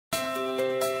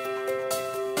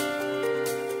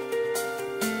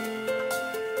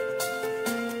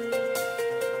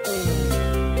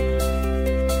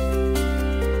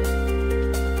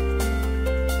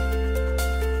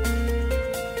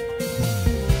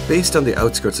Based on the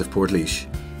outskirts of Portlaoise,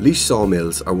 Laois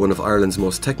Sawmills are one of Ireland's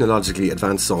most technologically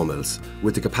advanced sawmills,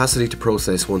 with the capacity to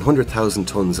process 100,000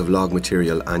 tonnes of log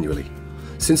material annually.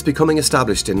 Since becoming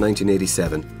established in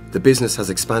 1987, the business has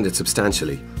expanded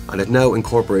substantially, and it now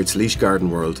incorporates Laois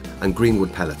Garden World and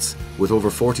Greenwood Pellets, with over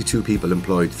 42 people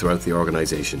employed throughout the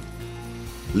organisation.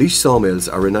 Laois Sawmills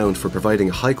are renowned for providing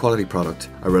a high-quality product,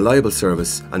 a reliable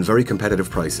service and very competitive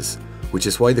prices, which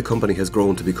is why the company has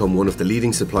grown to become one of the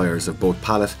leading suppliers of both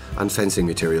pallet and fencing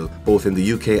material, both in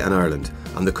the UK and Ireland,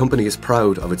 and the company is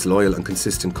proud of its loyal and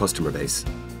consistent customer base.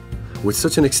 With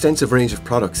such an extensive range of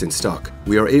products in stock,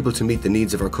 we are able to meet the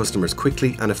needs of our customers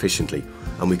quickly and efficiently,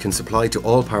 and we can supply to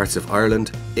all parts of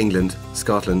Ireland, England,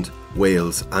 Scotland,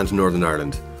 Wales and Northern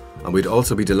Ireland. And we'd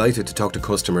also be delighted to talk to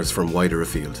customers from wider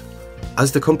afield.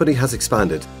 As the company has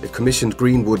expanded, it commissioned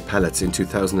Greenwood Pellets in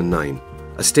 2009,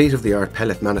 a state-of-the-art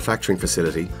pellet manufacturing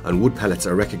facility, and wood pellets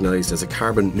are recognised as a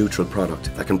carbon-neutral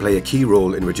product that can play a key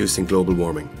role in reducing global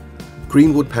warming.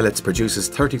 Greenwood Pellets produces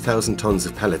 30,000 tonnes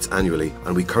of pellets annually,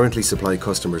 and we currently supply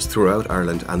customers throughout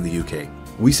Ireland and the UK.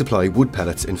 We supply wood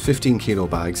pellets in 15 kilo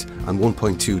bags and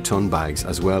 1.2 tonne bags,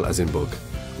 as well as in bulk.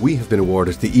 We have been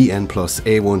awarded the EN Plus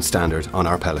A1 standard on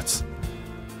our pellets.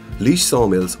 Laois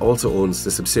Sawmills also owns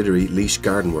the subsidiary Laois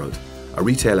Garden World, a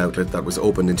retail outlet that was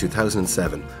opened in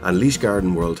 2007, and Laois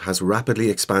Garden World has rapidly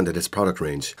expanded its product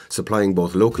range, supplying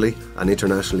both locally and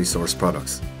internationally sourced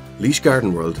products. Laois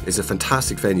Garden World is a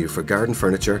fantastic venue for garden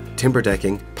furniture, timber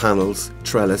decking, panels,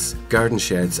 trellis, garden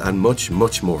sheds and much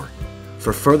more.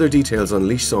 For further details on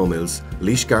Laois Sawmills,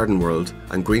 Laois Garden World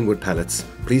and Greenwood Pellets,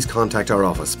 please contact our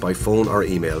office by phone or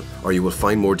email, or you will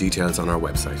find more details on our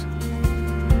website.